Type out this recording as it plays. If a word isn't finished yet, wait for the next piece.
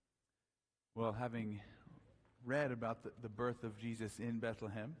Well, having read about the birth of Jesus in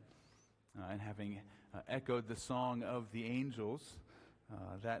Bethlehem and having echoed the song of the angels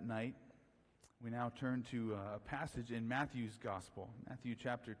that night, we now turn to a passage in Matthew's Gospel, Matthew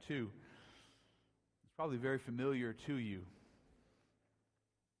chapter 2. It's probably very familiar to you.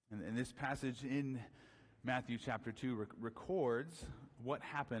 And this passage in Matthew chapter 2 records what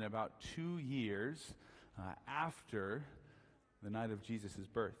happened about 2 years after the night of Jesus'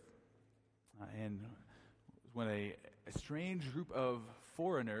 birth. And when a strange group of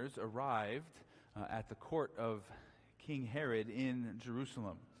foreigners arrived at the court of King Herod in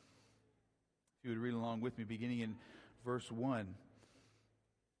Jerusalem. If you would read along with me, beginning in verse 1.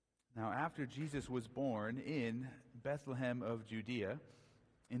 Now, after Jesus was born in Bethlehem of Judea,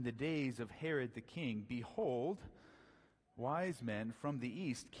 in the days of Herod the king, behold, wise men from the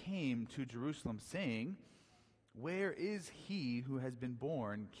east came to Jerusalem, saying, "Where is he who has been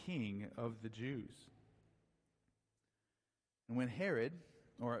born King of the Jews?" And when Herod,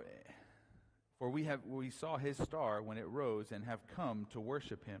 for we saw his star when it rose and have come to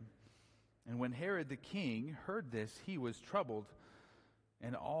worship him. And when Herod the king heard this, he was troubled,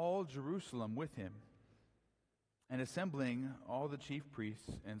 and all Jerusalem with him. And assembling all the chief priests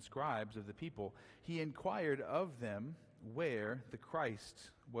and scribes of the people, he inquired of them where the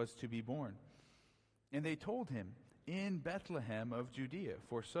Christ was to be born. And they told him, "In Bethlehem of Judea,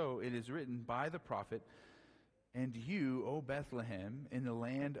 for so it is written by the prophet, and you, O Bethlehem, in the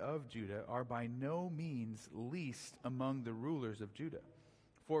land of Judah, are by no means least among the rulers of Judah.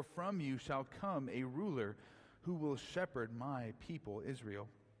 For from you shall come a ruler who will shepherd my people Israel."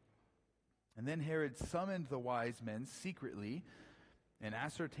 And then Herod summoned the wise men secretly and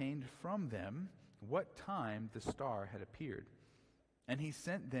ascertained from them what time the star had appeared. And he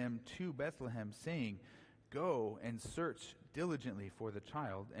sent them to Bethlehem, saying, "Go and search diligently for the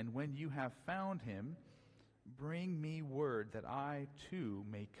child, and when you have found him, bring me word that I too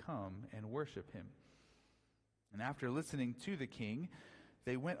may come and worship him." And after listening to the king,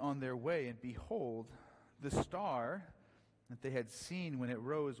 they went on their way, and behold, the star that they had seen when it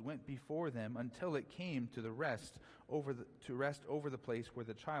rose went before them until it came to rest over the place where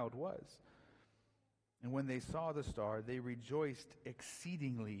the child was. And when they saw the star, they rejoiced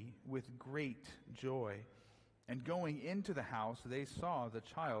exceedingly with great joy. And going into the house, they saw the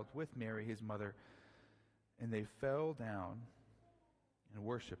child with Mary his mother, and they fell down and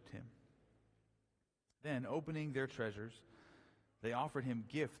worshipped him. Then, opening their treasures, they offered him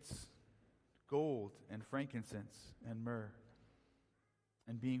gifts, gold and frankincense and myrrh.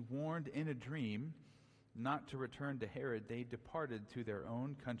 And being warned in a dream not to return to Herod, they departed to their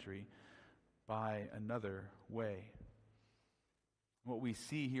own country by another way. What we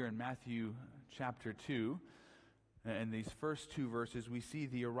see here in Matthew chapter 2, in these first two verses, we see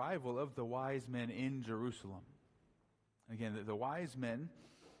the arrival of the wise men in Jerusalem. Again, the wise men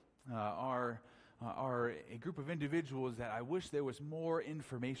are a group of individuals that I wish there was more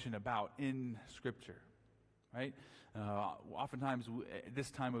information about in Scripture. Right? Oftentimes, at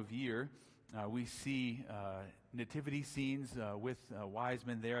this time of year, we see nativity scenes with wise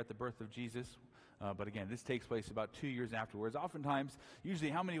men there at the birth of Jesus. But again, this takes place about 2 years afterwards. Oftentimes, usually,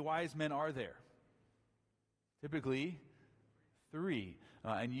 how many wise men are there? Typically, 3.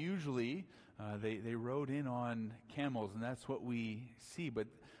 And usually, they rode in on camels, and that's what we see. But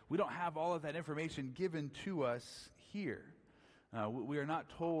we don't have all of that information given to us here. We are not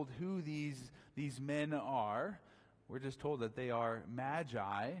told who these men are. We're just told that they are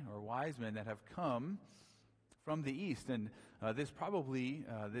magi, or wise men, that have come from the east. And this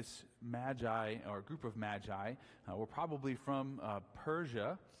magi, or group of magi, were probably from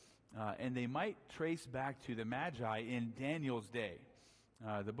Persia, and they might trace back to the magi in Daniel's day.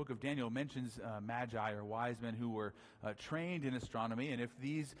 The book of Daniel mentions magi, or wise men, who were trained in astronomy. And if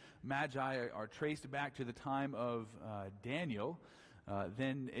these magi are traced back to the time of Daniel,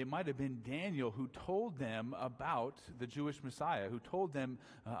 then it might have been Daniel who told them about the Jewish Messiah, who told them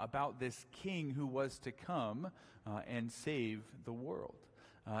about this king who was to come and save the world.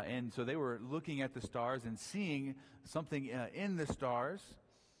 And so they were looking at the stars and seeing something in the stars.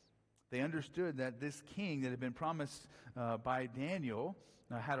 They understood that this king that had been promised by Daniel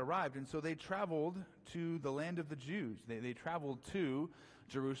had arrived. And so they traveled to the land of the Jews. They traveled to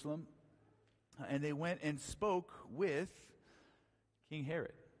Jerusalem, and they went and spoke with King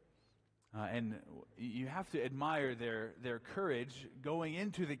Herod. And you have to admire their courage going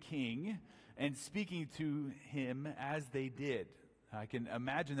into the king and speaking to him as they did. I can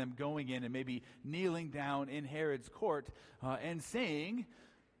imagine them going in and maybe kneeling down in Herod's court and saying,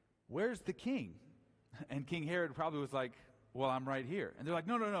 "Where's the king?" And King Herod probably was like, well, I'm right here. And they're like,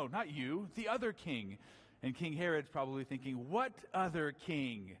 no, not you, the other king. And King Herod's probably thinking, what other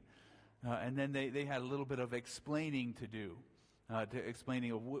king? And then they had a little bit of explaining to do,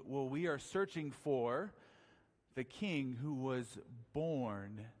 well, we are searching for the king who was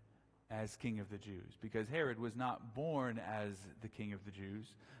born as king of the Jews, because Herod was not born as the king of the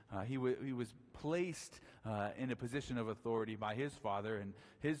Jews. He was placed in a position of authority by his father, and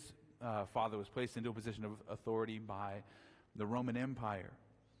his father was placed into a position of authority by the Roman Empire.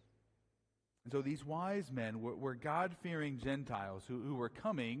 And so these wise men were God-fearing Gentiles who were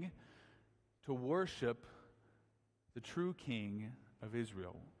coming to worship the true king of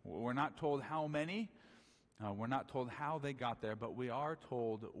Israel. We're not told how many, we're not told how they got there, but we are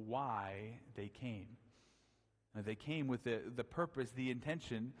told why they came. They came with the purpose, the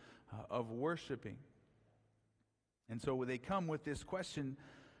intention of worshiping. And so they come with this question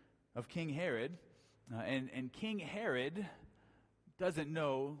of King Herod, and King Herod doesn't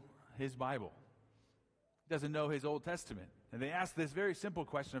know his Bible, doesn't know his Old Testament. And they ask this very simple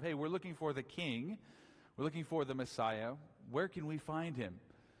question of, hey, we're looking for the king, we're looking for the Messiah, where can we find him?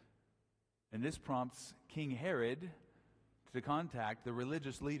 And this prompts King Herod to contact the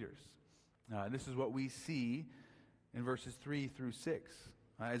religious leaders. This is what we see in verses 3 through 6.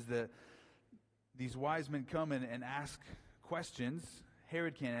 As these wise men come and ask questions,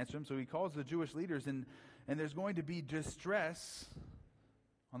 Herod can't answer them, so he calls the Jewish leaders, and there's going to be distress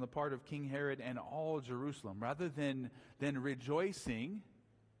on the part of King Herod and all Jerusalem. Rather than rejoicing,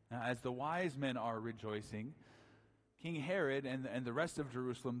 as the wise men are rejoicing, King Herod and the rest of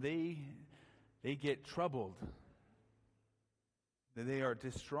Jerusalem, they get troubled. They are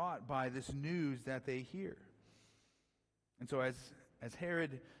distraught by this news that they hear. And so as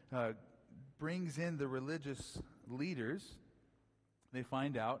Herod brings in the religious leaders, they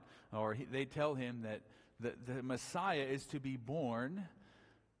find out, or they tell him that the Messiah is to be born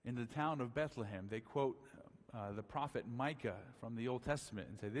in the town of Bethlehem. They quote the prophet Micah from the Old Testament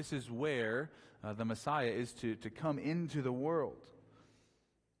and say, this is where the Messiah is to come into the world.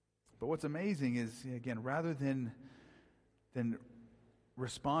 But what's amazing is, again, rather than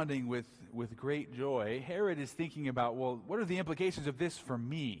responding with great joy, Herod is thinking about, well, what are the implications of this for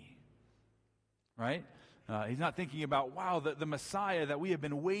me? Right? He's not thinking about, wow, the Messiah that we have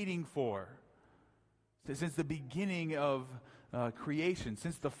been waiting for since the beginning of creation,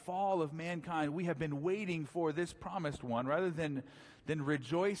 since the fall of mankind. We have been waiting for this promised one. Rather than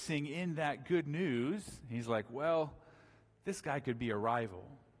rejoicing in that good news, he's like, well, this guy could be a rival.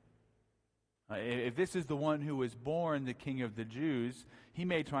 If this is the one who was born the king of the Jews, he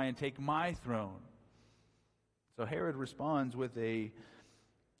may try and take my throne. So Herod responds with a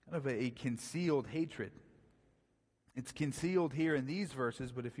kind of a concealed hatred. It's concealed here in these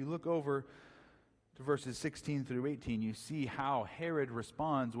verses, but if you look over to verses 16 through 18, you see how Herod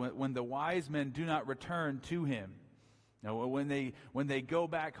responds when the wise men do not return to him. Now, when they go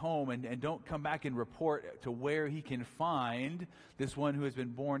back home and don't come back and report to where he can find this one who has been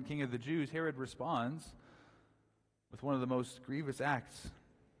born king of the Jews, Herod responds with one of the most grievous acts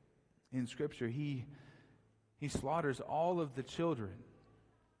in Scripture. He slaughters all of the children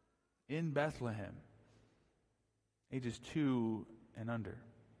in Bethlehem, ages 2 and under.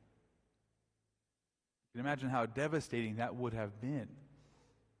 You can imagine how devastating that would have been.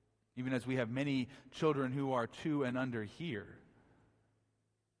 Even as we have many children who are 2 and under here.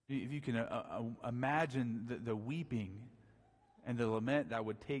 If you can imagine the weeping and the lament that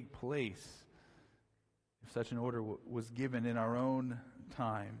would take place if such an order was given in our own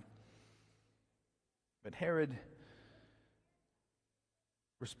time. But Herod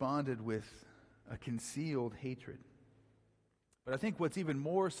responded with a concealed hatred. But I think what's even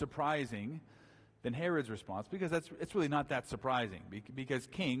more surprising than Herod's response, because it's really not that surprising, because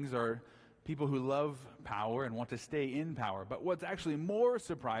kings are people who love power and want to stay in power. But what's actually more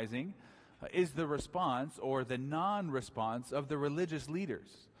surprising is the response or the non-response of the religious leaders.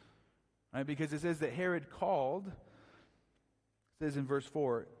 Right? Because it says that Herod called, it says in verse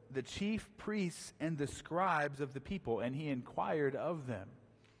 4, the chief priests and the scribes of the people, and he inquired of them.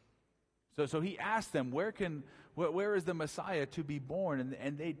 So he asked them, where is the Messiah to be born?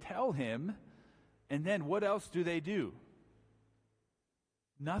 And they tell him. And then what else do they do?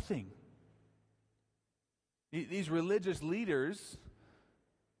 Nothing. These religious leaders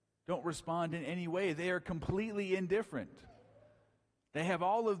don't respond in any way. They are completely indifferent. They have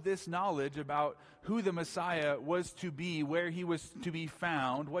all of this knowledge about who the Messiah was to be, where he was to be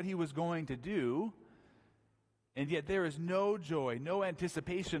found, what he was going to do, and yet there is no joy, no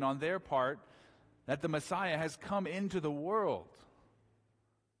anticipation on their part that the Messiah has come into the world.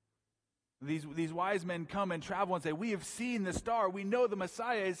 These wise men come and travel and say, we have seen the star. We know the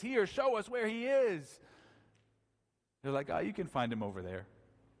Messiah is here. Show us where he is. They're like, oh, you can find him over there.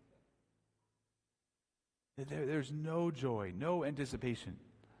 There's no joy, no anticipation.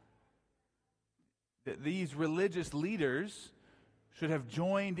 These religious leaders should have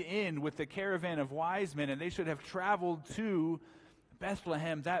joined in with the caravan of wise men, and they should have traveled to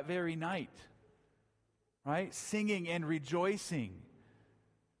Bethlehem that very night, right? Singing and rejoicing,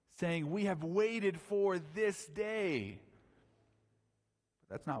 saying, we have waited for this day.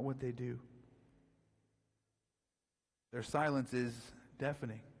 But that's not what they do. Their silence is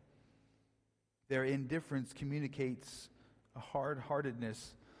deafening. Their indifference communicates a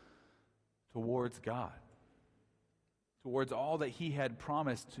hard-heartedness towards God, towards all that he had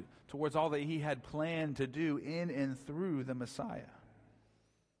promised, towards all that he had planned to do in and through the Messiah.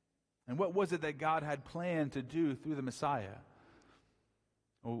 And what was it that God had planned to do through the Messiah?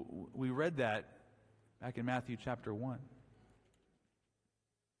 Well, we read that back in Matthew chapter 1,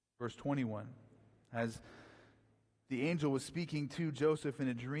 verse 21, as the angel was speaking to Joseph in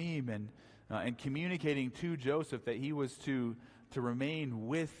a dream and communicating to Joseph that he was to remain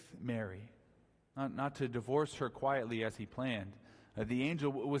with Mary, not to divorce her quietly as he planned. The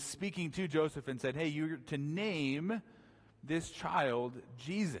angel was speaking to Joseph and said, hey, you're to name this child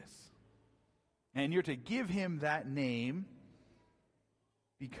Jesus. And you're to give him that name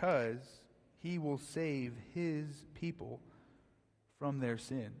because he will save his people from their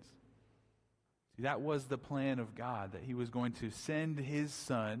sins. See, that was the plan of God, that he was going to send his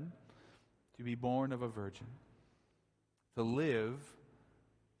son to be born of a virgin, to live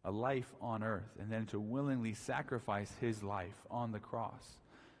a life on earth, and then to willingly sacrifice his life on the cross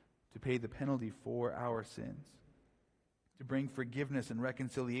to pay the penalty for our sins, to bring forgiveness and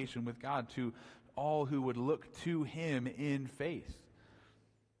reconciliation with God to all who would look to him in faith.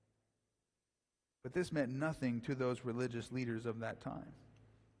 But this meant nothing to those religious leaders of that time.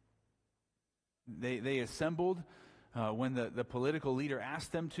 They assembled when the political leader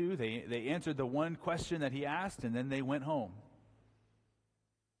asked them to. They answered the one question that he asked, and then they went home.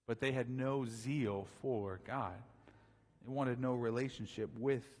 But they had no zeal for God. They wanted no relationship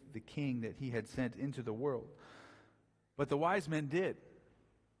with the king that he had sent into the world. But the wise men did.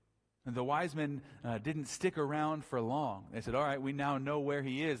 And the wise men didn't stick around for long. They said, all right, we now know where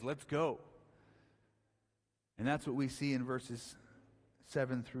he is. Let's go. And that's what we see in verses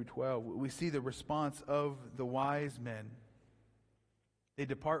 7 through 12. We see the response of the wise men. They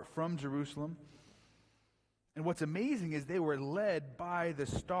depart from Jerusalem. And what's amazing is they were led by the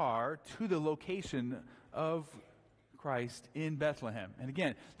star to the location of Christ in Bethlehem. And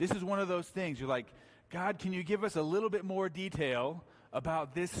again, this is one of those things. You're like, God, can you give us a little bit more detail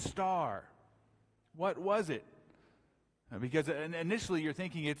about this star? What was it? Because initially you're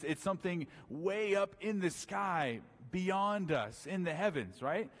thinking it's something way up in the sky, beyond us, in the heavens,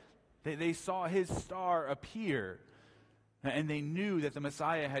 right? They saw his star appear, and they knew that the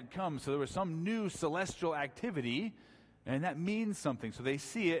Messiah had come. So there was some new celestial activity, and that means something. So they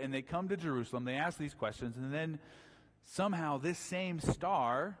see it, and they come to Jerusalem. They ask these questions, and then somehow this same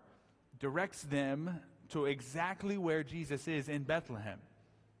star directs them to exactly where Jesus is in Bethlehem.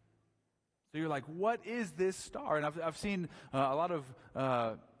 So you're like, what is this star? And I've seen a lot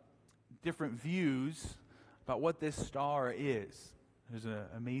of different views about what this star is. There's an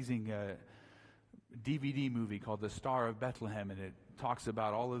amazing DVD movie called The Star of Bethlehem, and it talks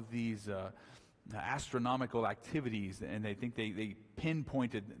about all of these astronomical activities, and they think they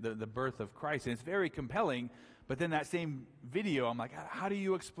pinpointed the birth of Christ. And it's very compelling, but then that same video, I'm like, how do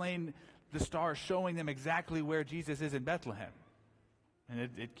you explain the star showing them exactly where Jesus is in Bethlehem? And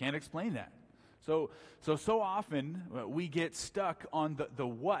it can't explain that. So often we get stuck on the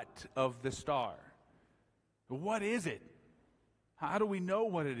what of the star. What is it? How do we know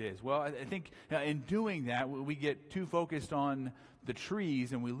what it is? Well, I think in doing that, we get too focused on the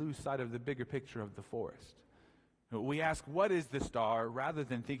trees and we lose sight of the bigger picture of the forest. We ask, what is the star, rather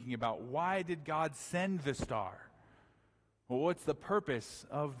than thinking about, why did God send the star? Well, what's the purpose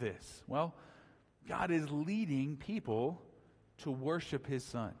of this? Well, God is leading people to worship his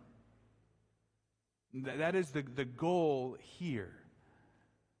son. That is the goal here.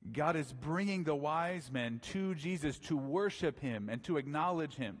 God is bringing the wise men to Jesus to worship him and to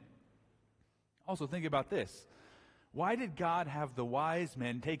acknowledge him. Also, think about this. Why did God have the wise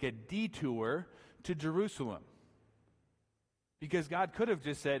men take a detour to Jerusalem? Because God could have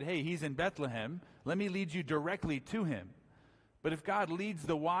just said, hey, he's in Bethlehem. Let me lead you directly to him. But if God leads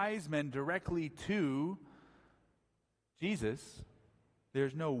the wise men directly to Jesus,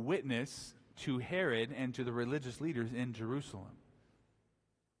 there's no witness to Herod and to the religious leaders in Jerusalem.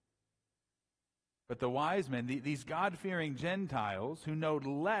 But the wise men, these God-fearing Gentiles who know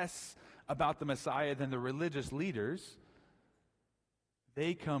less about the Messiah than the religious leaders,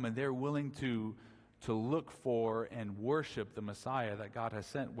 they come and they're willing to look for and worship the Messiah that God has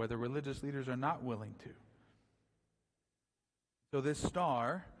sent, where the religious leaders are not willing to. So this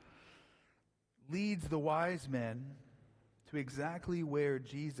star leads the wise men to exactly where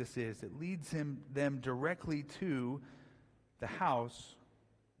Jesus is. It leads them directly to the house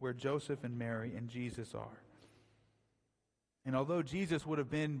where Joseph and Mary and Jesus are. And although Jesus would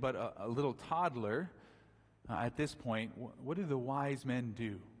have been but a little toddler at this point, what do the wise men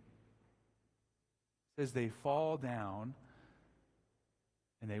do? It says they fall down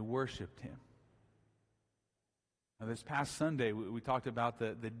and they worshiped him. Now, this past Sunday, we talked about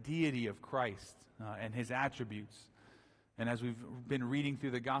the deity of Christ and his attributes. And as we've been reading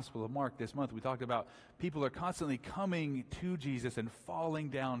through the Gospel of Mark this month, we talked about people are constantly coming to Jesus and falling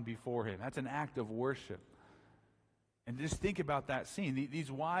down before him. That's an act of worship. And just think about that scene. These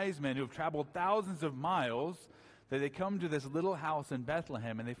wise men who have traveled thousands of miles, that they come to this little house in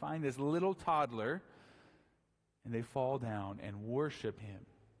Bethlehem and they find this little toddler and they fall down and worship him.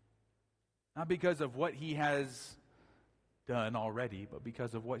 Not because of what he has done already, but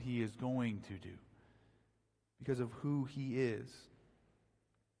because of what he is going to do. Because of who he is.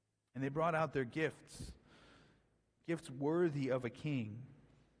 And they brought out their gifts. Gifts worthy of a king.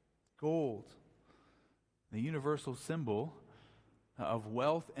 Gold. The universal symbol of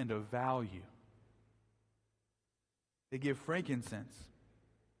wealth and of value. They give frankincense.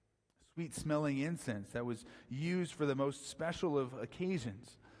 Sweet-smelling incense that was used for the most special of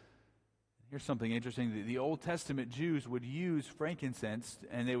occasions. Here's something interesting. The Old Testament Jews would use frankincense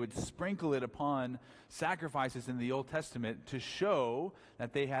and they would sprinkle it upon sacrifices in the Old Testament to show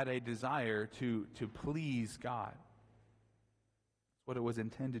that they had a desire to please God. That's what it was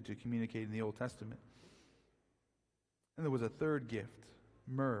intended to communicate in the Old Testament. And there was a third gift,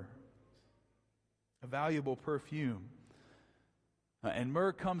 myrrh, a valuable perfume. And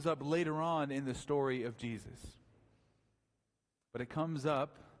myrrh comes up later on in the story of Jesus. But it comes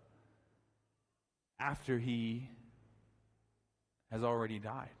up after he has already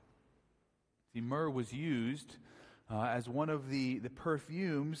died. See, myrrh was used as one of the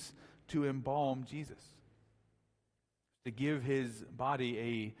perfumes to embalm Jesus, to give his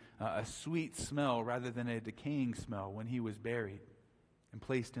body a sweet smell rather than a decaying smell when he was buried and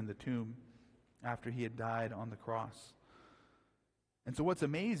placed in the tomb after he had died on the cross. And so what's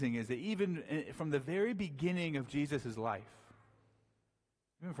amazing is that even from the very beginning of Jesus' life,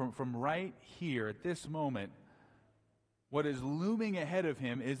 from right here at this moment, what is looming ahead of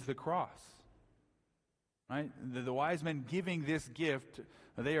him is the cross. Right? The wise men giving this gift,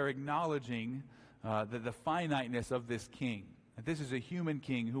 they are acknowledging the finiteness of this king. That this is a human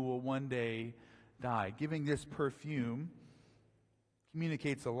king who will one day die. Giving this perfume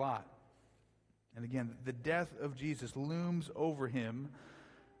communicates a lot. And again, the death of Jesus looms over him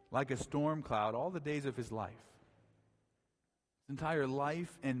like a storm cloud all the days of his life. His entire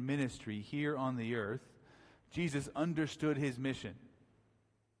life and ministry here on the earth, Jesus understood his mission.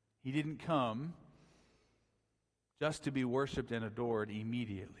 He didn't come just to be worshiped and adored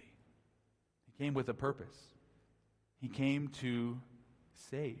immediately. He came with a purpose. He came to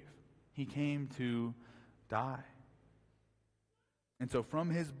save. He came to die. And so from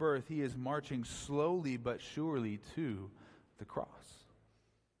his birth, he is marching slowly but surely to the cross.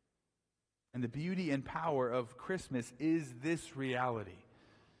 And the beauty and power of Christmas is this reality.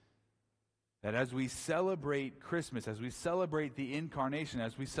 That as we celebrate Christmas, as we celebrate the incarnation,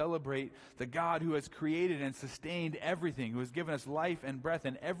 as we celebrate the God who has created and sustained everything, who has given us life and breath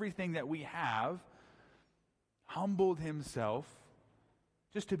and everything that we have, humbled himself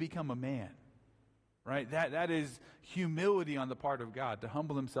just to become a man. Right? That is humility on the part of God, to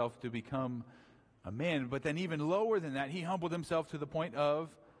humble himself to become a man. But then even lower than that, he humbled himself to the point of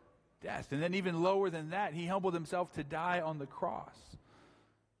death. And then even lower than that, he humbled himself to die on the cross.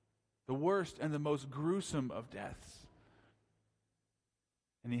 The worst and the most gruesome of deaths.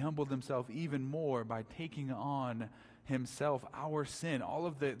 And he humbled himself even more by taking on himself our sin, all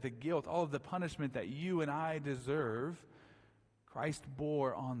of the guilt, all of the punishment that you and I deserve, Christ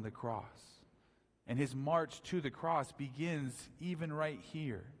bore on the cross. And his march to the cross begins even right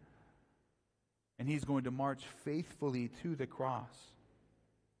here. And he's going to march faithfully to the cross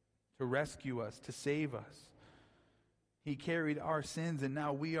to rescue us, to save us. He carried our sins, and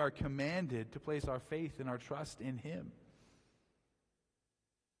now we are commanded to place our faith and our trust in him.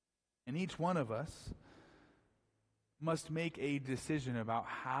 And each one of us must make a decision about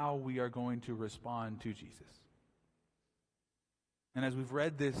how we are going to respond to Jesus. And as we've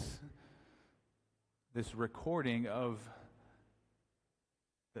read this this recording of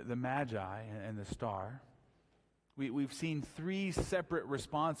the Magi and the star, we've seen three separate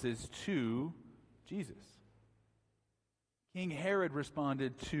responses to Jesus. King Herod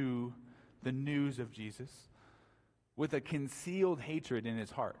responded to the news of Jesus with a concealed hatred in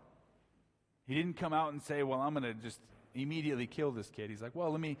his heart. He didn't come out and say, well, I'm going to just immediately kill this kid. He's like,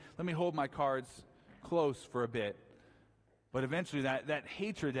 well, let me hold my cards close for a bit. But eventually that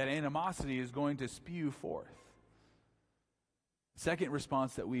hatred, that animosity is going to spew forth. Second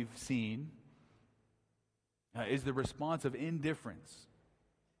response that we've seen is the response of indifference.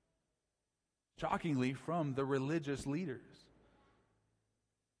 Shockingly, from the religious leaders.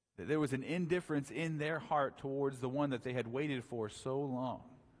 That there was an indifference in their heart towards the one that they had waited for so long.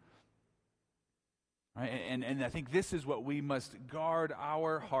 Right? And I think this is what we must guard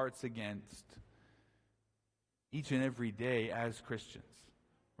our hearts against each and every day as Christians.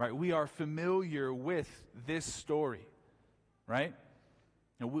 Right? We are familiar with this story. Right?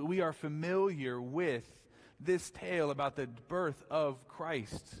 And we are familiar with this tale about the birth of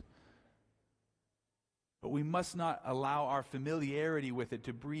Christ. But we must not allow our familiarity with it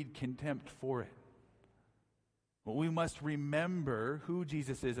to breed contempt for it. But we must remember who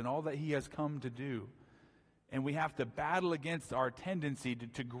Jesus is and all that he has come to do. And we have to battle against our tendency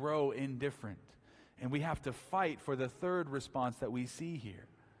to grow indifferent. And we have to fight for the third response that we see here.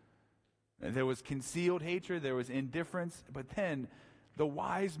 There was concealed hatred, there was indifference, but then the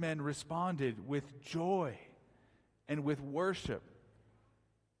wise men responded with joy and with worship.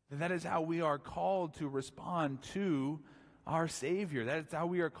 And that is how we are called to respond to our Savior. That is how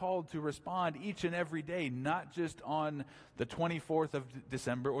we are called to respond each and every day, not just on the 24th of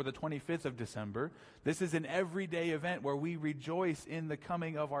December or the 25th of December. This is an everyday event where we rejoice in the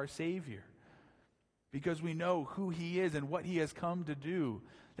coming of our Savior because we know who he is and what he has come to do,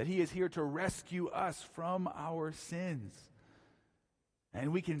 that he is here to rescue us from our sins.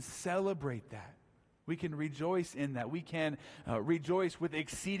 And we can celebrate that. We can rejoice in that. We can rejoice with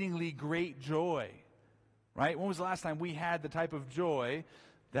exceedingly great joy. Right? When was the last time we had the type of joy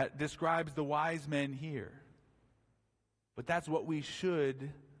that describes the wise men here? But that's what we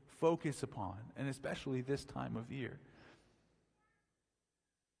should focus upon, and especially this time of year.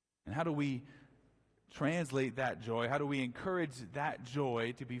 And how do we translate that joy? How do we encourage that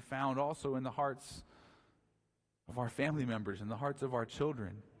joy to be found also in the hearts of our family members, in the hearts of our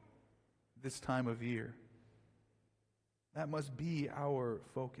children this time of year? That must be our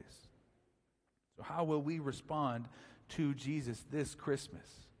focus. So how will we respond to Jesus this Christmas?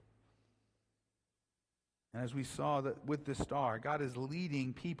 And as we saw that with the star, God is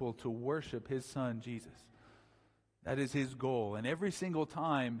leading people to worship his son, Jesus. That is his goal. And every single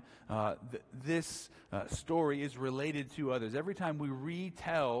time this story is related to others, every time we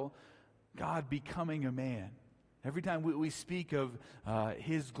retell God becoming a man, every time we speak of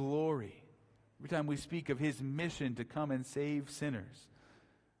his glory, every time we speak of his mission to come and save sinners,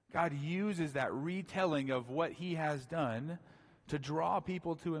 God uses that retelling of what he has done to draw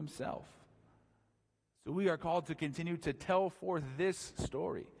people to himself. So we are called to continue to tell forth this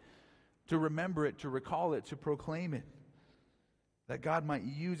story, to remember it, to recall it, to proclaim it, that God might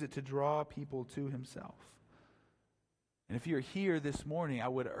use it to draw people to himself. And if you're here this morning, I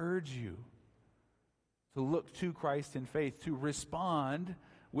would urge you to look to Christ in faith, to respond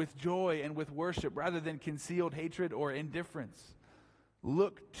with joy and with worship rather than concealed hatred or indifference.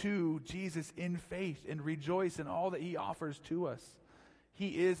 Look to Jesus in faith and rejoice in all that he offers to us.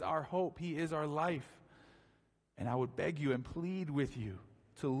 He is our hope. He is our life. And I would beg you and plead with you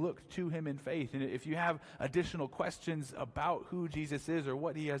to look to him in faith. And if you have additional questions about who Jesus is or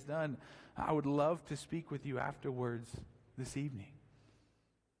what he has done, I would love to speak with you afterwards this evening.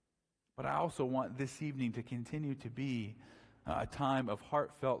 But I also want this evening to continue to be a time of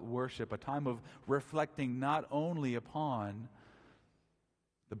heartfelt worship, a time of reflecting not only upon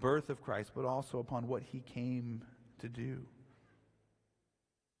the birth of Christ, but also upon what he came to do.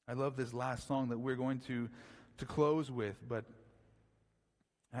 I love this last song that we're going to close with, but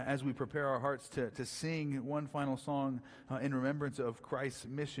as we prepare our hearts to sing one final song in remembrance of Christ's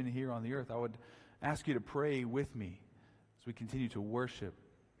mission here on the earth, I would ask you to pray with me as we continue to worship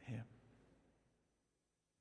him.